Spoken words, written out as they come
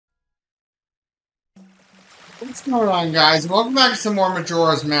What's going on, guys? Welcome back to some more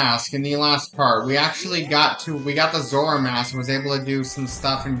Majora's Mask. In the last part, we got the Zora Mask and was able to do some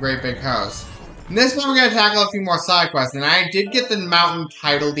stuff in Great Big House. In this one, we're gonna tackle a few more side quests, and I did get the mountain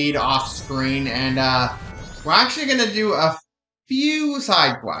title deed off screen, and we're actually gonna do a few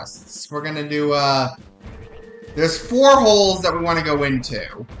side quests. We're gonna do there's 4 holes that we want to go into.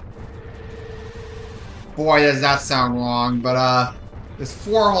 Boy, does that sound long, but there's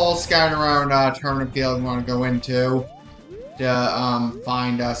 4 holes scattered around Tournament Field we want to go into to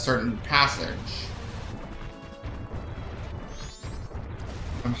find a certain passage.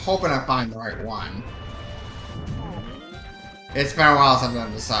 I'm hoping I find the right one. It's been a while since I've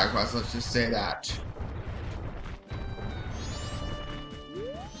done the side quest, let's just say that.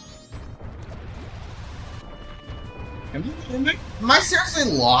 Am I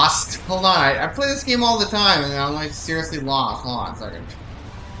seriously lost? Hold on, I play this game all the time and I'm like seriously lost. Hold on a second.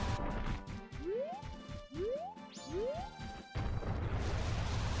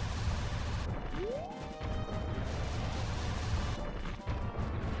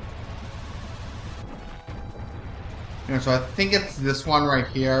 You know, so I think it's this one right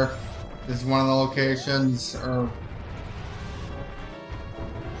here. This is one of the locations, or...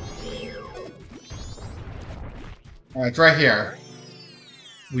 Alright, it's right here.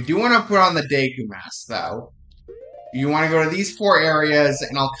 We do want to put on the Deku mask, though. You want to go to these 4 areas,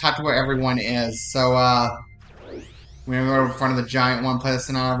 and I'll cut to where everyone is. So, we're going to go in front of the giant one, play the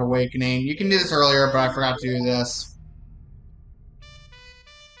Sonata of Awakening. You can do this earlier, but I forgot to do this.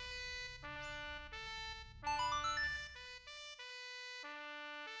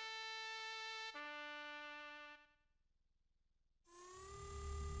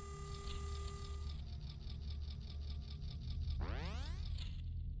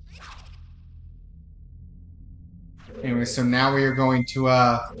 Anyway, so now we are going to,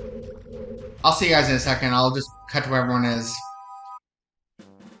 I'll see you guys in a second. I'll just cut to where everyone is.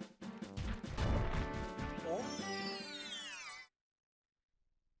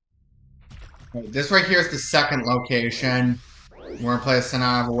 Right, this right here is the second location. We're going to play the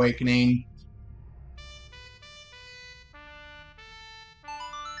Sonata of Awakening.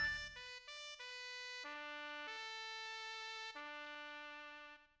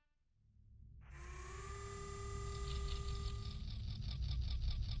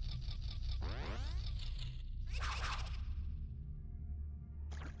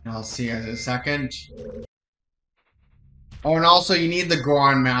 I'll see you guys in a second. Oh, and also you need the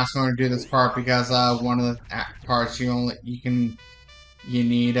Goron mask in order to do this part because one of the parts you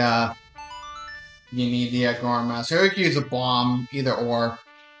need the Goron mask. So you can use a bomb, either or.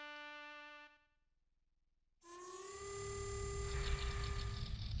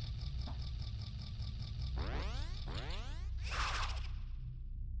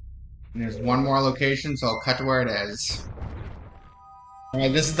 And there's one more location, so I'll cut to where it is.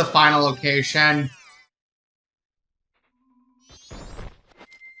 Alright, this is the final location.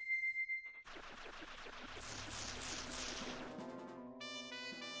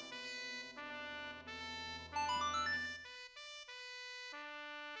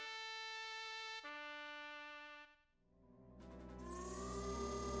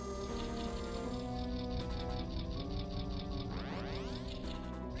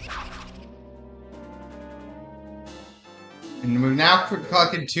 And we've now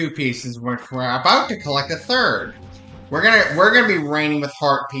collected 2 pieces, which we're about to collect a 3rd. We're gonna be raining with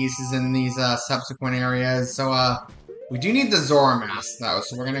heart pieces in these subsequent areas. So we do need the Zora mask though,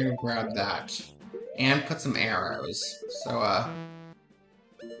 so we're gonna go grab that and put some arrows. So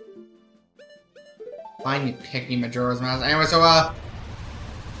fine, you picky Majora's Mask. Anyway, so what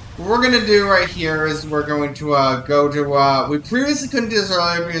we're gonna do right here is we're going to go to we previously couldn't do this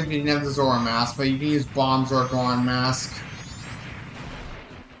earlier because we didn't have the Zora mask, but you can use bombs or a Goron mask.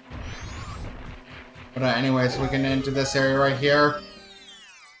 But anyway, so we can enter this area right here.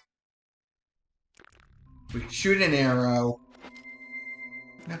 We shoot an arrow.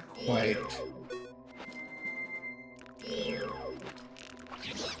 Not quite.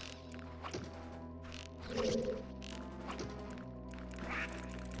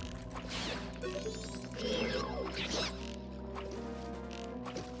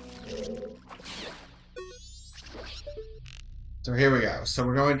 So here we go. So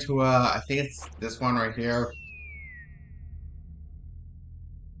we're going to, I think it's this one right here.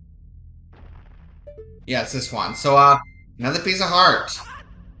 Yeah, it's this one. So, another piece of heart.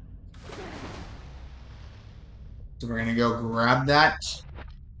 So we're gonna go grab that.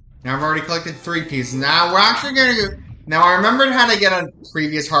 Now I've already collected 3 pieces. Now we're actually gonna go... Now I remembered how to get a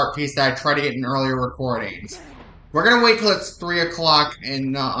previous heart piece that I tried to get in earlier recordings. We're gonna wait till it's 3 o'clock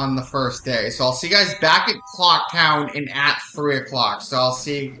on the first day. So I'll see you guys back at Clock Town and at 3 o'clock. So I'll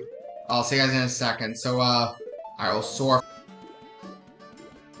see you guys in a second. So I will soar.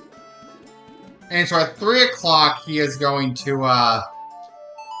 And so at 3 o'clock he is going to I'm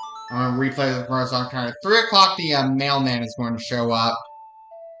gonna replay the first on counter. 3 o'clock the mailman is going to show up.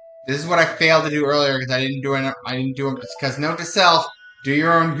 This is what I failed to do earlier because I didn't do it. Because note to self: do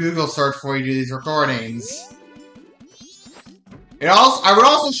your own Google search before you do these recordings. I would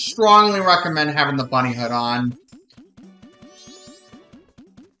also strongly recommend having the bunny hood on.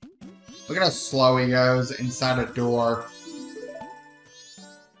 Look at how slow he goes inside a door.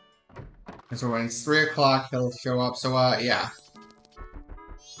 And so when it's 3 o'clock, he'll show up. So yeah.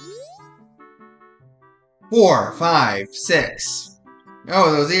 4, 5, 6.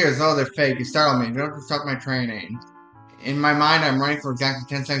 Oh, those ears. Oh, they're fake. You startled me. You don't disrupt my training. In my mind, I'm running for exactly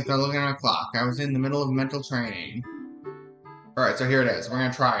 10 seconds without looking at a clock. I was in the middle of mental training. Alright, so here it is. We're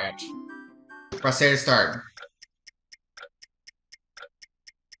gonna try it. Press A to start.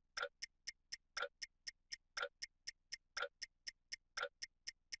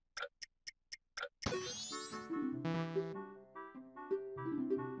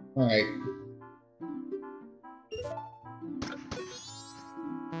 Alright.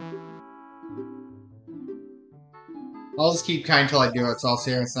 I'll just keep kind until I do it, so I'll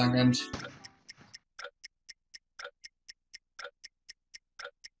see you in a second.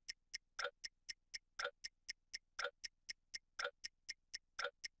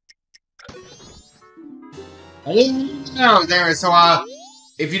 I didn't know. Anyway, so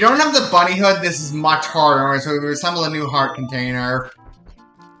if you don't have the bunny hood, this is much harder. Alright, so we assemble a new heart container.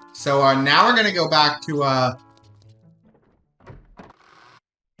 So now we're gonna go back to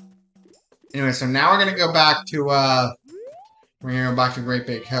anyway, so now we're gonna go back to we're gonna go back to Great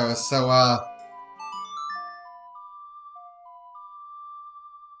Big House. So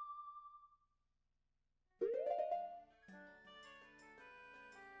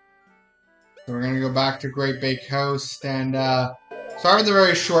we're gonna go back to Great Big Host, and sorry for the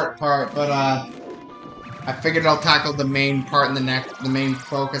very short part, but I figured I'll tackle the main part in the main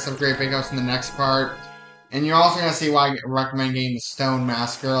focus of Great Big Host in the next part. And you're also gonna see why I recommend getting the stone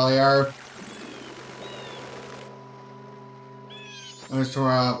mask earlier. I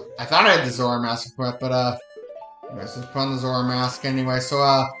thought I had the Zora mask equipped, but anyways, let's put on the Zora mask anyway. So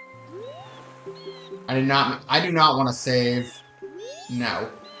I do not want to save. No.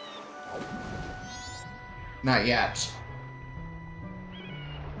 Not yet.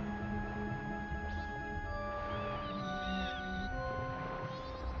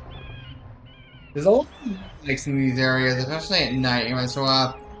 There's a lot of lakes in these areas, especially at night. Anyway, so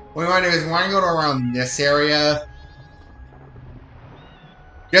what we want to do is we want to go to around this area.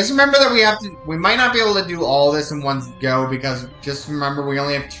 Just remember that we might not be able to do all this in one go, because just remember we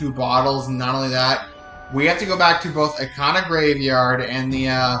only have 2 bottles, and not only that, we have to go back to both Ikana Graveyard and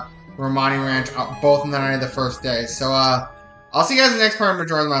the Romani Ranch, both on the night of the first day. So I'll see you guys in the next part of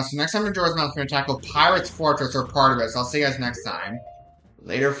Majora's Mask. So next time Majora's Mask, we're going to tackle Pirate's Fortress, or part of it. So I'll see you guys next time.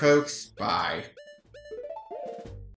 Later, folks. Bye.